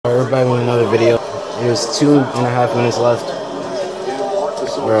back with another video. It was 2.5 minutes left.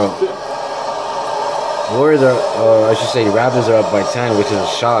 Bro. Warriors are, I should say, the Raptors are up by 10, which is a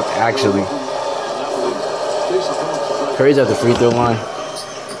shock, actually. Curry's at the free throw line.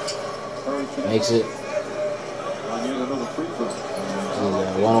 Makes it.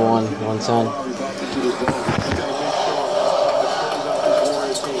 101, 110.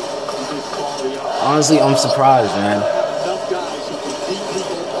 Honestly, I'm surprised, man.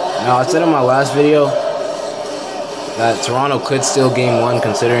 Now, I said in my last video that Toronto could steal game 1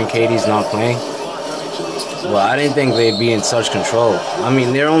 considering KD's not playing. Well, I didn't think they'd be in such control. I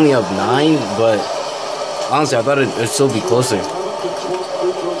mean, they're only up 9, but honestly, I thought it'd still be closer.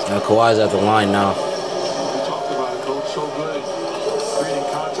 Now, Kawhi's at the line now.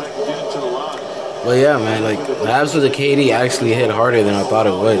 But yeah, man, like, the absence of KD actually hit harder than I thought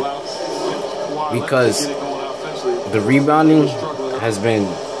it would. Because the rebounding has been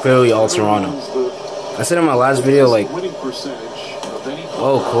clearly all Toronto. I said in my last video, like,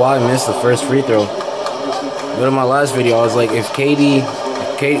 oh, Kawhi missed the first free throw. But in my last video, I was like, once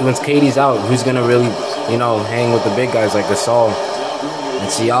KD's out, who's going to really, you know, hang with the big guys like Gasol and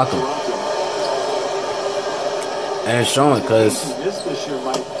Siakam? And it's showing because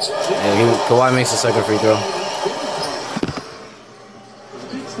Kawhi makes the second free throw.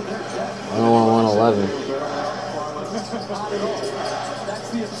 111.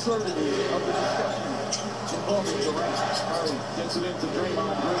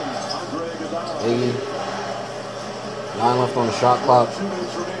 Iggy. 9 left on the shot clock.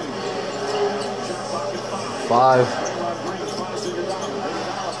 5.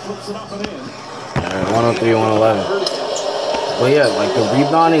 Alright, 103, 111. But yeah, like, the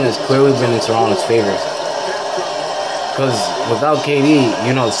rebounding has clearly been in Toronto's favor. Because without KD,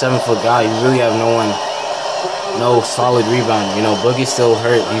 you know, the 7-foot guy, you really have no solid rebound. You know, Boogie's still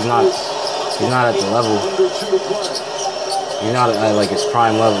hurt. He's not at the level. He's not at, like, his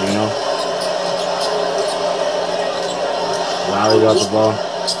prime level, you know. Lowry got the ball.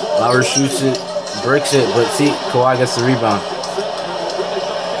 Lowry shoots it, bricks it, but see, Kawhi gets the rebound.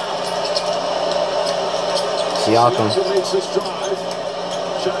 Siakam.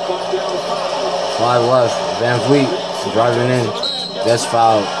 5 left. Van Vliet driving in. Gets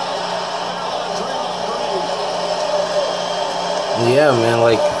fouled. Yeah, man,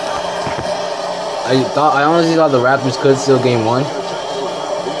 like, I honestly thought the Raptors could steal game 1.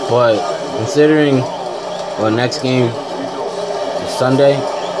 But considering next game is Sunday,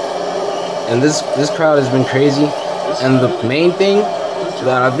 and this crowd has been crazy, and the main thing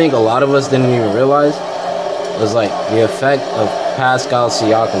that I think a lot of us didn't even realize was like the effect of Pascal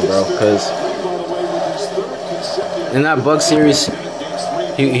Siakam, bro. Because in that Bucks series,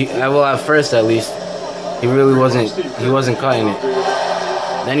 well, at first at least, he wasn't cutting it.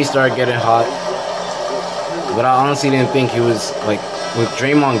 Then he started getting hot. But I honestly didn't think he was, like, with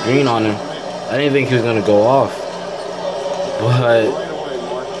Draymond Green on him, I didn't think he was gonna go off. But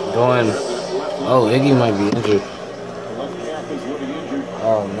oh, Iggy might be injured.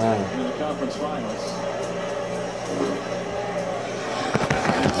 Oh man.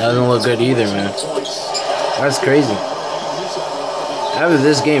 Doesn't look good either, man. That's crazy. After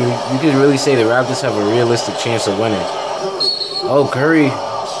this game, you could really say the Raptors have a realistic chance of winning. Oh, Curry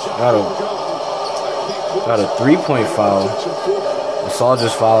got a 3-point foul. Gasol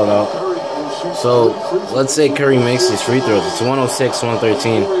just fouled out. So let's say Curry makes his free throws. It's 106,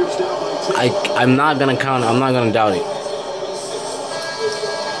 113. I'm not gonna doubt it.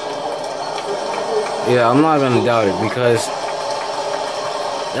 Yeah, I'm not gonna doubt it because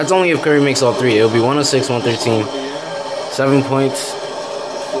that's only if Curry makes all 3. It'll be 106, 113. 7 points.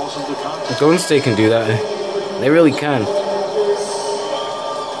 Golden State can do that. They really can.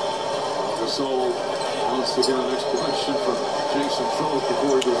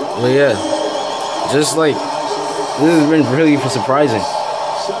 Well, yeah. Just like, this has been really surprising.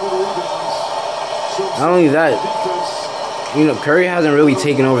 Not only that, you know, Curry hasn't really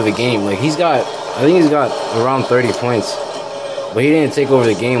taken over the game. Like, I think he's got around 30 points. But he didn't take over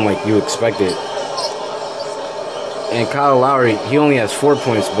the game like you expected. And Kyle Lowry, he only has 4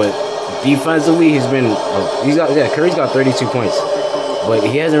 points, but defensively, Curry's got 32 points. But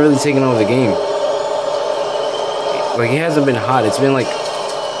he hasn't really taken over the game. Like, he hasn't been hot. It's been like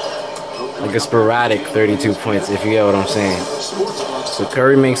a sporadic 32 points, if you get what I'm saying. So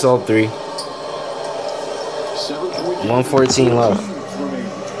Curry makes all 3. 114 left.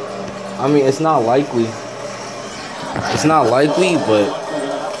 I mean, it's not likely. It's not likely, but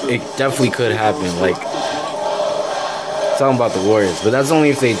it definitely could happen. Like, talking about the Warriors, but that's only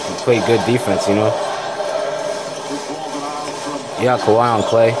if they play good defense, you know. Yeah, Kawhi on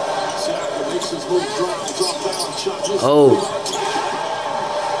Clay. Oh.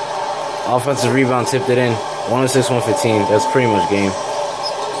 Offensive rebound, tipped it in. 106-115. That's pretty much game.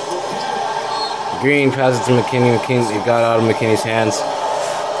 Green passes to McKinney. It got out of McKinney's hands.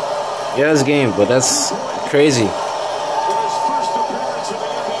 Yeah, that's game, but that's crazy.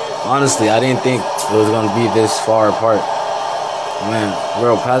 Honestly, I didn't think it was going to be this far apart. Man,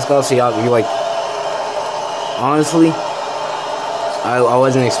 bro, Pascal Siakam, you like... Honestly, I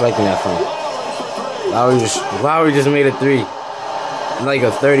wasn't expecting that from him. Lowry just made a three. Like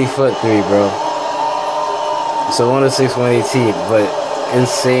a 30-foot three, bro. So 106-118, but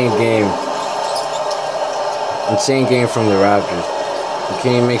insane game. Insane game from the Raptors.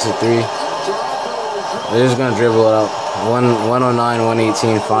 McKinney makes a three. They're just going to dribble it out.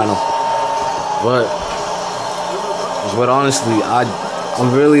 109-118 final. But honestly,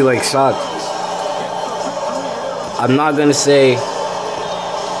 I'm really like shocked. I'm not going to say,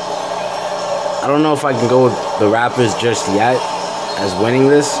 I don't know if I can go with the Raptors just yet as winning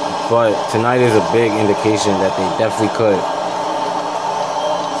this, but tonight is a big indication that they definitely could.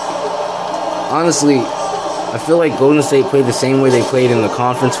 Honestly, I feel like Golden State played the same way they played in the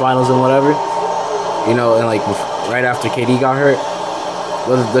conference finals and whatever. You know, and like right after KD got hurt.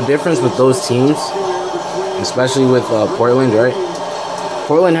 But the difference with those teams, especially with Portland, right?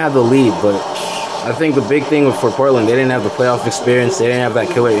 Portland had the lead, but I think the big thing for Portland, they didn't have the playoff experience. They didn't have that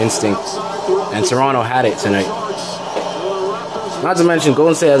killer instinct. And Toronto had it tonight. Not to mention,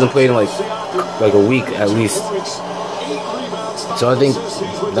 Golden State hasn't played in like a week at least. So I think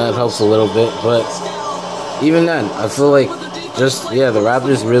that helps a little bit. But even then, I feel like the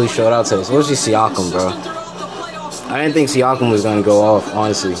Raptors really showed out today. Especially Siakam, bro. I didn't think Siakam was going to go off,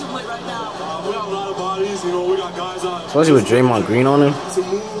 honestly. Especially with Draymond Green on him.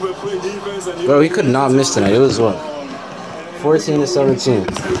 Bro, he could not miss tonight. It was what? 14-17.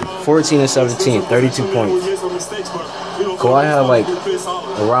 14-17. 32 points. Kawhi had like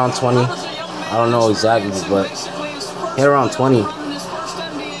around 20. I don't know exactly, but he had around 20.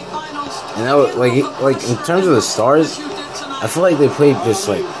 And that was like in terms of the stars, I feel like they played just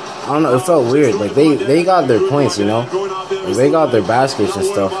like, I don't know, it felt weird. Like they got their points, you know? Like they got their baskets and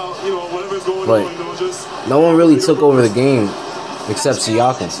stuff. But no one really took over the game except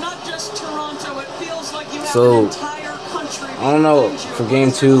Siakam. So I don't know, for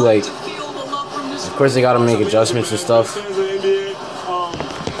game 2, like, of course they gotta make adjustments and stuff.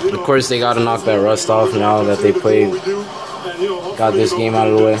 Of course they gotta knock that rust off now that they got this game out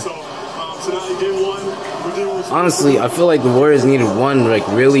of the way. Honestly, I feel like the Warriors needed one like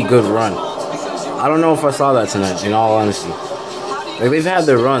really good run. I don't know if I saw that tonight, in all honesty. Like they've had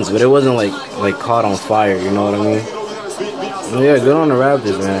their runs, but it wasn't like caught on fire, you know what I mean? But yeah, good on the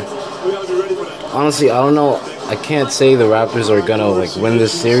Raptors, man. Honestly, I don't know. I can't say the Raptors are gonna like win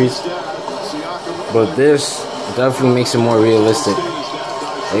this series, but this definitely makes it more realistic.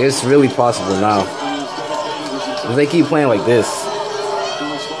 Like, it's really possible now if they keep playing like this.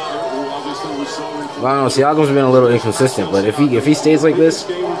 Well, I don't know, Siakam's been a little inconsistent, but if he stays like this,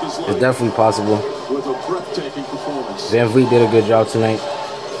 it's definitely possible. Van Vliet did a good job tonight.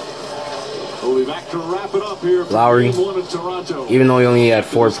 Lowry, even though he only had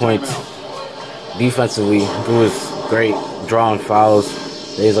 4 points, defensively, he was great, drawing fouls,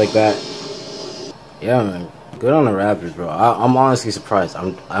 days like that. Yeah, man, good on the Raptors, bro. I'm honestly surprised.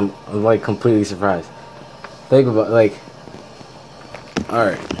 I'm like completely surprised. Think about like, all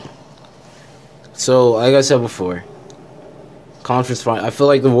right. So, like I said before, conference final. I feel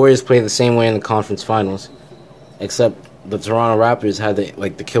like the Warriors played the same way in the conference finals, except the Toronto Raptors had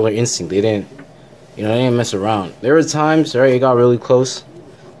the killer instinct. They didn't mess around. There were times, right, it got really close.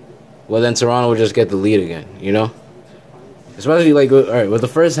 Well, then Toronto would just get the lead again, you know? Especially, like, all right, with the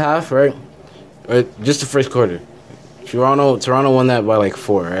first half, right? Or just the first quarter. Toronto won that by, like,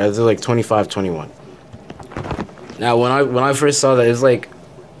 4. Right? It was, like, 25-21. Now, when I first saw that, it was, like,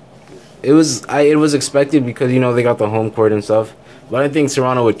 it was expected because, you know, they got the home court and stuff. But I didn't think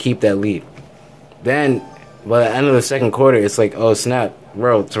Toronto would keep that lead. Then, by the end of the second quarter, it's like, oh, snap.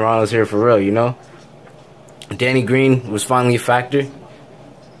 Bro, Toronto's here for real, you know? Danny Green was finally a factor.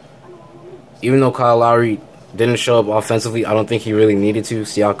 Even though Kyle Lowry didn't show up offensively, I don't think he really needed to.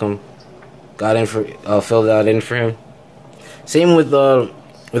 Siakam got in filled that in for him. Same with Marc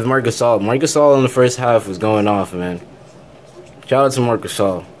Gasol. Marc Gasol in the first half was going off, man. Shout out to Marc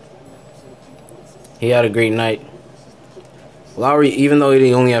Gasol. He had a great night. Lowry, even though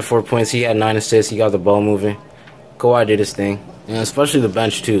he only had 4 points, he had 9 assists. He got the ball moving. Kawhi did his thing, and especially the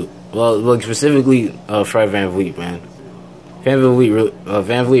bench too. Well, like specifically Fred VanVleet, man.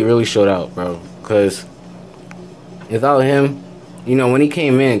 VanVleet really showed out, bro. Because without him, You know, when he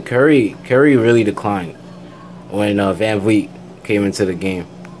came in, Curry really declined when Van Vliet came into the game.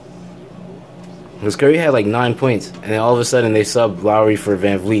 Because Curry had like 9 points, and then all of a sudden they subbed Lowry for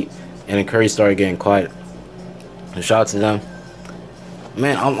Van Vliet, and then Curry started getting quiet. And shout out to them.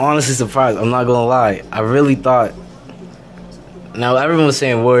 Man, I'm honestly surprised. I'm not gonna lie. I really thought. Now everyone was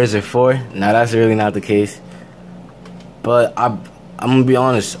saying Warriors are 4. Now that's really not the case. But I'm gonna be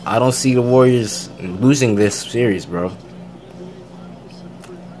honest. I don't see the Warriors losing this series, bro.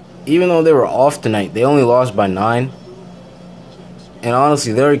 Even though they were off tonight, they only lost by 9. And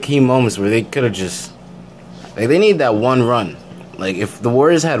honestly, there were key moments where they could have just... Like, they need that one run. Like, if the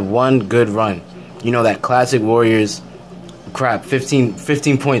Warriors had one good run, you know, that classic Warriors,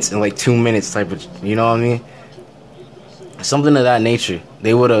 15 points in, like, 2 minutes type of... You know what I mean? Something of that nature.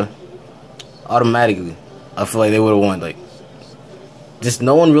 They would have automatically... I feel like they would have won. Like, just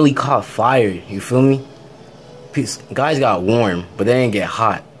no one really caught fire. You feel me? Guys got warm, but they didn't get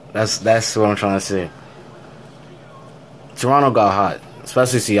hot. That's what I'm trying to say. Toronto got hot,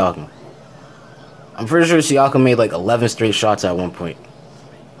 especially Siakam. I'm pretty sure Siakam made like 11 straight shots at one point.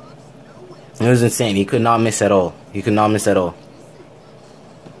 It was insane. He could not miss at all.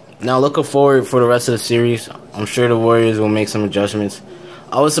 Now looking forward for the rest of the series, I'm sure the Warriors will make some adjustments.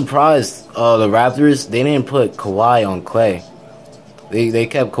 I was surprised the Raptors, they didn't put Kawhi on Klay. They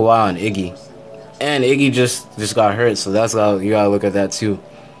kept Kawhi on Iggy. And Iggy just got hurt, so that's how you gotta look at that too.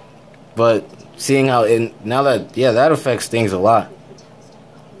 But seeing how that affects things a lot.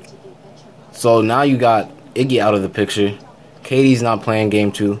 So now you got Iggy out of the picture. KD's not playing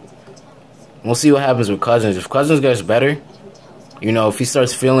game 2. We'll see what happens with Cousins. If Cousins gets better, you know, if he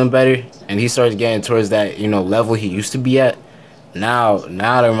starts feeling better and he starts getting towards that, you know, level he used to be at, now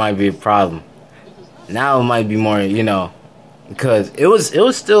there might be a problem. Now it might be more, you know, because it was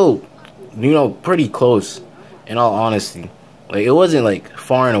still, you know, pretty close, in all honesty. Like, it wasn't like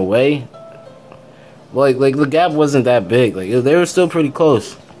far and away. Like the gap wasn't that big. Like, they were still pretty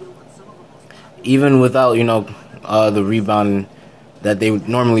close, even without, you know, the rebounding that they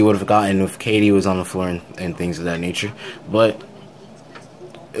normally would have gotten if KD was on the floor and things of that nature. But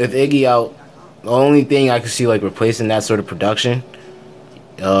with Iggy out, the only thing I could see like replacing that sort of production,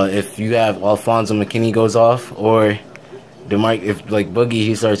 if you have Alfonso McKinney goes off, or if like Boogie,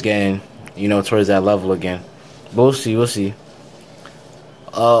 he starts getting, you know, towards that level again. But we'll see.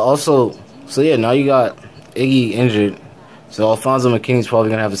 Also, so yeah, now you got Iggy injured, so Alfonso McKinney's probably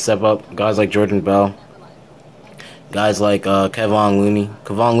gonna have to step up. Guys like Jordan Bell, guys like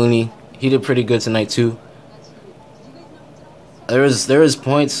Kevon Looney, he did pretty good tonight too. There was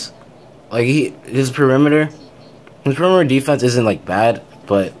points, like his perimeter defense isn't like bad,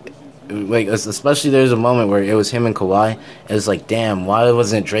 but like especially there's a moment where it was him and Kawhi. It was like, damn, why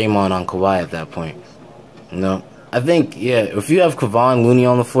wasn't Draymond on Kawhi at that point? You know, I think, yeah, if you have Kevon Looney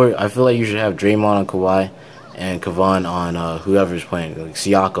on the floor, I feel like you should have Draymond on Kawhi and Kevon on whoever's playing, like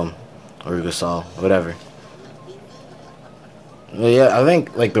Siakam or Gasol, whatever. But yeah, I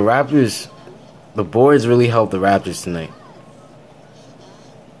think like the Raptors, the boards really helped the Raptors tonight.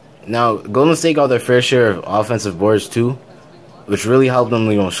 Now, Golden State got their fair share of offensive boards too, which really helped them,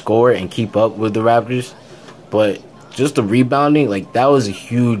 you know, score and keep up with the Raptors. But just the rebounding, like, that was a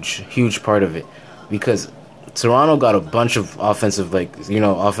huge part of it, because Toronto got a bunch of offensive, like, you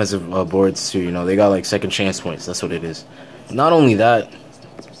know, offensive boards too. You know, they got like second chance points. That's what it is. Not only that,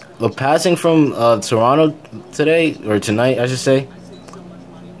 the passing from Toronto tonight, I should say,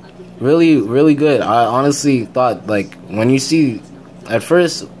 really good. I honestly thought, like, when you see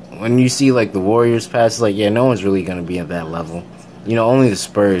like the Warriors pass, like, yeah, no one's really gonna be at that level. You know, only the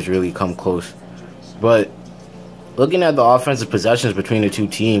Spurs really come close. But looking at the offensive possessions between the two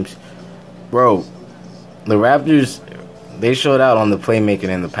teams, bro, the Raptors, they showed out on the playmaking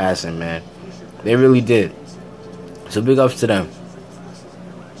and the passing, man. They really did. So big ups to them.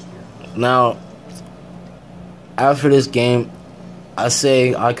 Now, after this game, I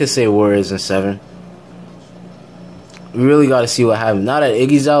could say Warriors in 7. We really got to see what happens. Now that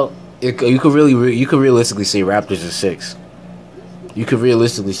Iggy's out, you could realistically say Raptors in 6. You could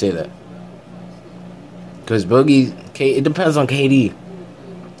realistically say that, because it depends on KD.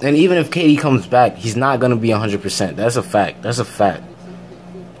 And even if KD comes back, he's not going to be 100%. That's a fact.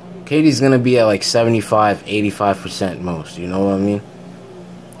 KD's going to be at like 75, 85% most. You know what I mean?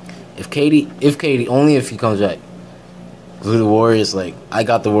 If KD, only if he comes back. With the Warriors, like, I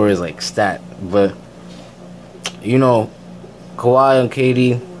got the Warriors, like, stat. But, you know, Kawhi and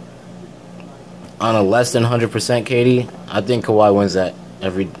KD, on a less than 100% KD, I think Kawhi wins that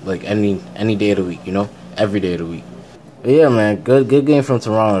any day of the week, you know? Every day of the week. But yeah, man, good game from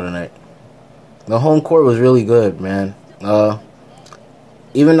Toronto tonight. The home court was really good, man.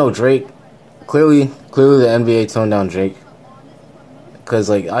 even though Drake, clearly the NBA toned down Drake. Because,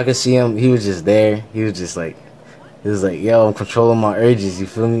 like, I could see him, he was just there. He was like, yo, I'm controlling my urges, you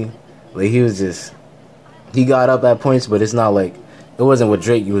feel me? Like, he got up at points, but it's not like, it wasn't what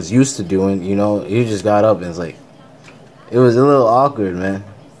Drake was used to doing, you know? He just got up and it's like, it was a little awkward, man.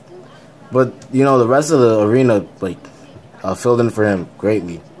 But, you know, the rest of the arena, like, filled in for him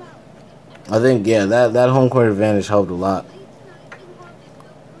greatly. I think, yeah, that home court advantage helped a lot.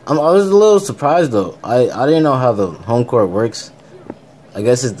 I was a little surprised, though. I didn't know how the home court works. I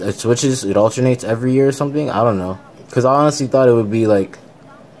guess it switches, it alternates every year or something. I don't know. Because I honestly thought it would be, like,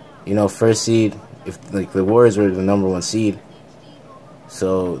 you know, first seed, if, like, the Warriors were the number 1 seed.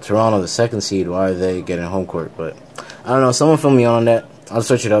 So, Toronto, the 2nd seed, why are they getting home court? But, I don't know. Someone fill me on that. I'll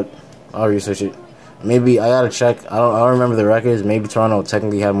search it up. I'll research it. Maybe, I gotta check. I don't remember the records. Maybe Toronto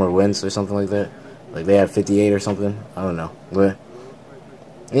technically had more wins or something like that. Like, they had 58 or something. I don't know. But,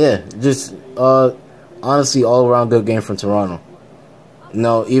 yeah, just, honestly, all-around good game from Toronto.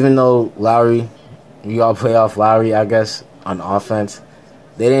 No, even though Lowry, you all play off Lowry, I guess, on offense,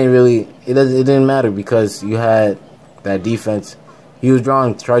 they didn't really, it didn't matter because you had that defense. He was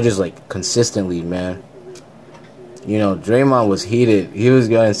drawing charges, like, consistently, man. You know, Draymond was heated. He was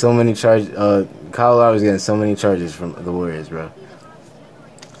getting so many charges, Kyle Lowry was getting so many charges from the Warriors, bro.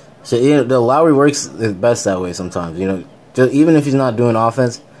 So, you know, the Lowry works best that way sometimes, you know. Just, even if he's not doing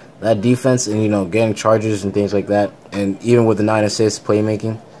offense, that defense and, you know, getting charges and things like that, and even with the 9 assists,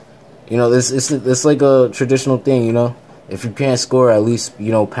 playmaking, you know, it's like a traditional thing, you know. If you can't score, at least,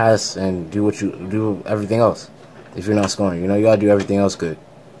 you know, pass and do everything else. If you're not scoring, you know, you gotta do everything else good.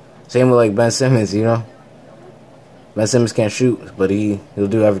 Same with, like, Ben Simmons, you know. Ben Simmons can't shoot, but he'll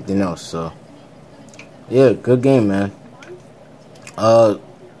do everything else. So, yeah, good game, man.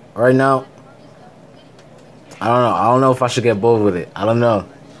 Right now, I don't know. I don't know if I should get bold with it. I don't know.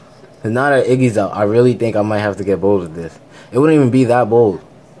 Now that Iggy's out, I really think I might have to get bold with this. It wouldn't even be that bold.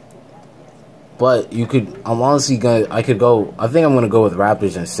 But you could, I think I'm going to go with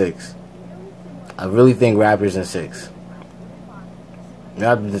Raptors in 6. I really think Raptors in 6.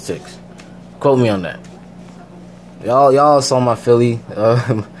 Raptors in 6. Quote me on that. Y'all saw my Philly,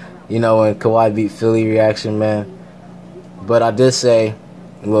 you know, when Kawhi beat Philly reaction, man. But I did say,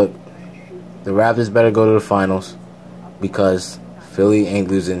 look, the Raptors better go to the finals because Philly ain't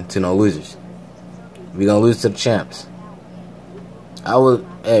losing to no losers. We're going to lose to the champs.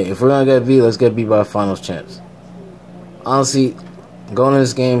 Hey, if we're going to get beat, let's get beat by the finals champs. Honestly, going to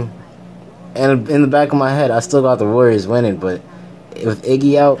this game, and in the back of my head, I still got the Warriors winning, but with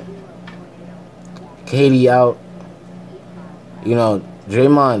Iggy out, KD out, you know,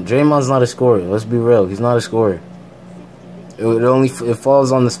 Draymond's not a scorer. Let's be real. He's not a scorer. It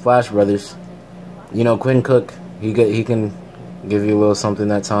falls on the Splash Brothers. You know, Quinn Cook, he can give you a little something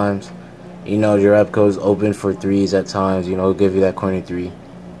at times. You know, Jerebko's open for threes at times. You know, he'll give you that corner 3.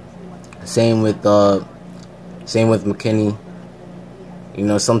 Same with McKinney. You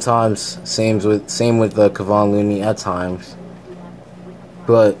know, sometimes same with Kevon Looney at times.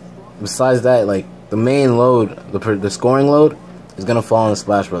 But besides that, like, the main load, the scoring load, is gonna fall on the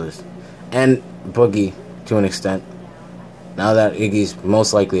Splash Brothers and Boogie to an extent. Now that Iggy's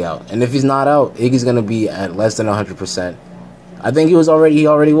most likely out, and if he's not out, Iggy's gonna be at less than 100%. I think he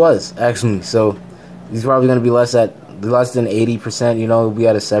already was actually. So he's probably gonna be less than 80%. You know, he'll be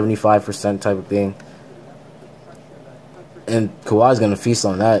at a 75% type of thing. And Kawhi's gonna feast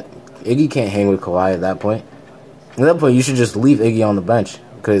on that. Iggy can't hang with Kawhi at that point. At that point, you should just leave Iggy on the bench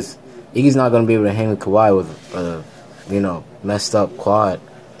because Iggy's not gonna be able to hang with Kawhi with you know, messed up quad.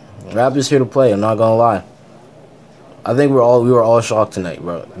 Raptors here to play. I'm not gonna lie. I think we were all shocked tonight,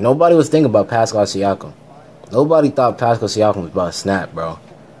 bro. Nobody was thinking about Pascal Siakam. Nobody thought Pascal Siakam was about to snap, bro.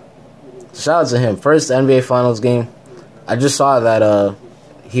 Shout out to him. First NBA Finals game. I just saw that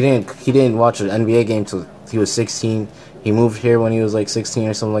he didn't watch an NBA game till he was 16. He moved here when he was like 16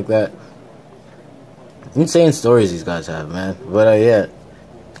 or something like that. Insane stories these guys have, man. But yeah,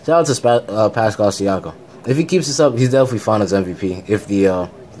 shout out to Pascal Siakam. If he keeps this up, he's definitely Finals MVP if the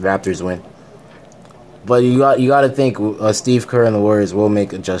Raptors win. But you got to think Steve Kerr and the Warriors will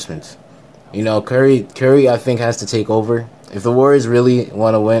make adjustments. You know, Curry I think has to take over. If the Warriors really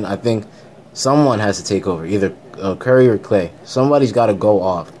want to win, I think someone has to take over, either Curry or Clay. Somebody's got to go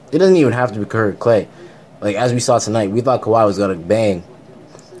off. It doesn't even have to be Curry or Clay. Like, as we saw tonight, we thought Kawhi was going to bang.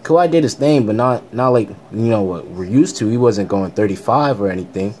 Kawhi did his thing, but not like, you know, what we're used to. He wasn't going 35 or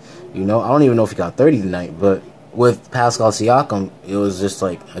anything. You know, I don't even know if he got 30 tonight, but with Pascal Siakam, it was just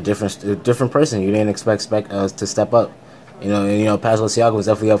like a different person. You didn't expect to step up. You know, Pascal Siakam was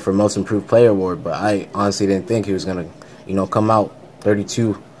definitely up for Most Improved Player award, but I honestly didn't think he was gonna, you know, come out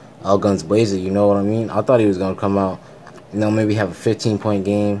 32, all guns blazing. You know what I mean? I thought he was gonna come out, maybe have a 15-point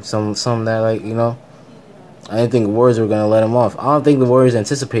game, some that, like, I didn't think the Warriors were gonna let him off. I don't think the Warriors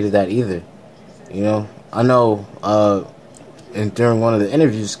anticipated that either. I know. And during one of the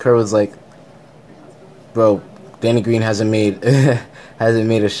interviews, Kerr was like, "Bro, Danny Green hasn't made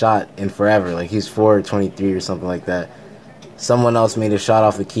a shot in forever. Like, he's 4-23 or something like that. Someone else made a shot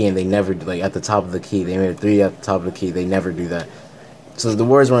off the key, and they never, like, at the top of the key. They made a 3 at the top of the key. They never do that. So the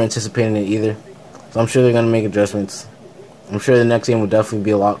Warriors weren't anticipating it either. So I'm sure they're gonna make adjustments. I'm sure the next game will definitely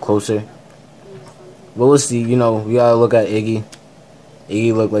be a lot closer. But we'll see. We gotta look at Iggy.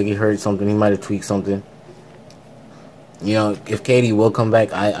 Iggy looked like he hurt something. He might have tweaked something. If KD will come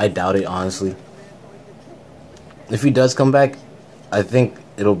back, I doubt it, honestly. If he does come back, I think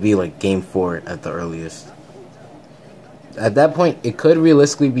it'll be like Game 4 at the earliest. At that point, it could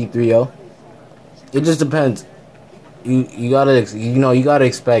realistically be 3-0. It just depends. You gotta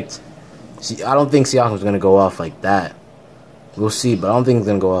expect. See, I don't think Siakam's gonna go off like that. We'll see, but I don't think he's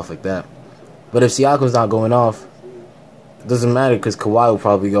gonna go off like that. But if Siakam's not going off, it doesn't matter because Kawhi will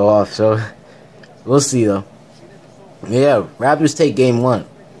probably go off. So we'll see though. Yeah, Raptors take Game 1.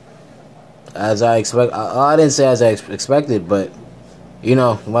 As I expect, I didn't say as I expected, but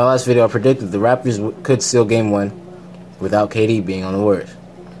my last video I predicted the Raptors could steal Game 1 without KD being on the Warriors.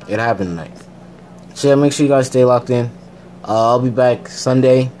 It happened tonight. So yeah, make sure you guys stay locked in. I'll be back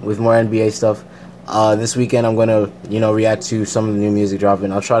Sunday with more NBA stuff. This weekend I'm gonna react to some of the new music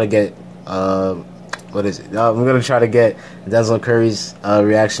dropping. I'll try to get what is it? I'm gonna try to get Denzel Curry's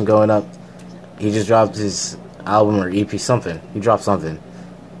reaction going up. He just dropped his album or EP, something. He dropped something.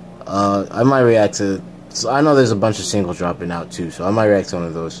 I might react to. So I know there's a bunch of singles dropping out too, so I might react to one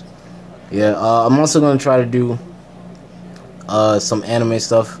of those. Yeah, I'm also gonna try to do some anime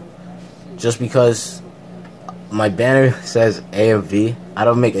stuff, just because my banner says AMV. I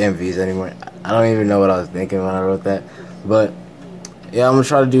don't make AMVs anymore. I don't even know what I was thinking when I wrote that, but yeah, I'm gonna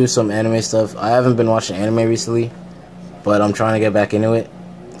try to do some anime stuff. I haven't been watching anime recently, but I'm trying to get back into it.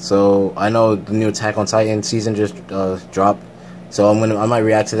 So I know the new Attack on Titan season just dropped, so I might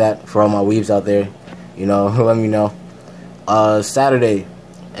react to that for all my weebs out there. Let me know. Saturday,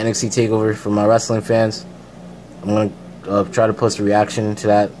 NXT Takeover for my wrestling fans. I'm gonna try to post a reaction to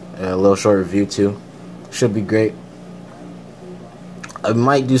that, a little short review too. Should be great. I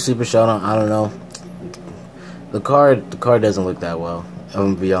might do Super Showdown. I don't know. The card doesn't look that well,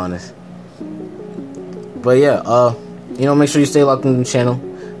 I'm gonna be honest. But yeah, make sure you stay locked in the channel.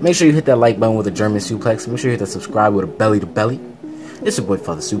 Make sure you hit that like button with a German suplex. Make sure you hit that subscribe with a belly to belly. It's your boy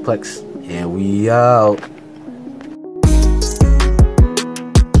Father Suplex, and we out.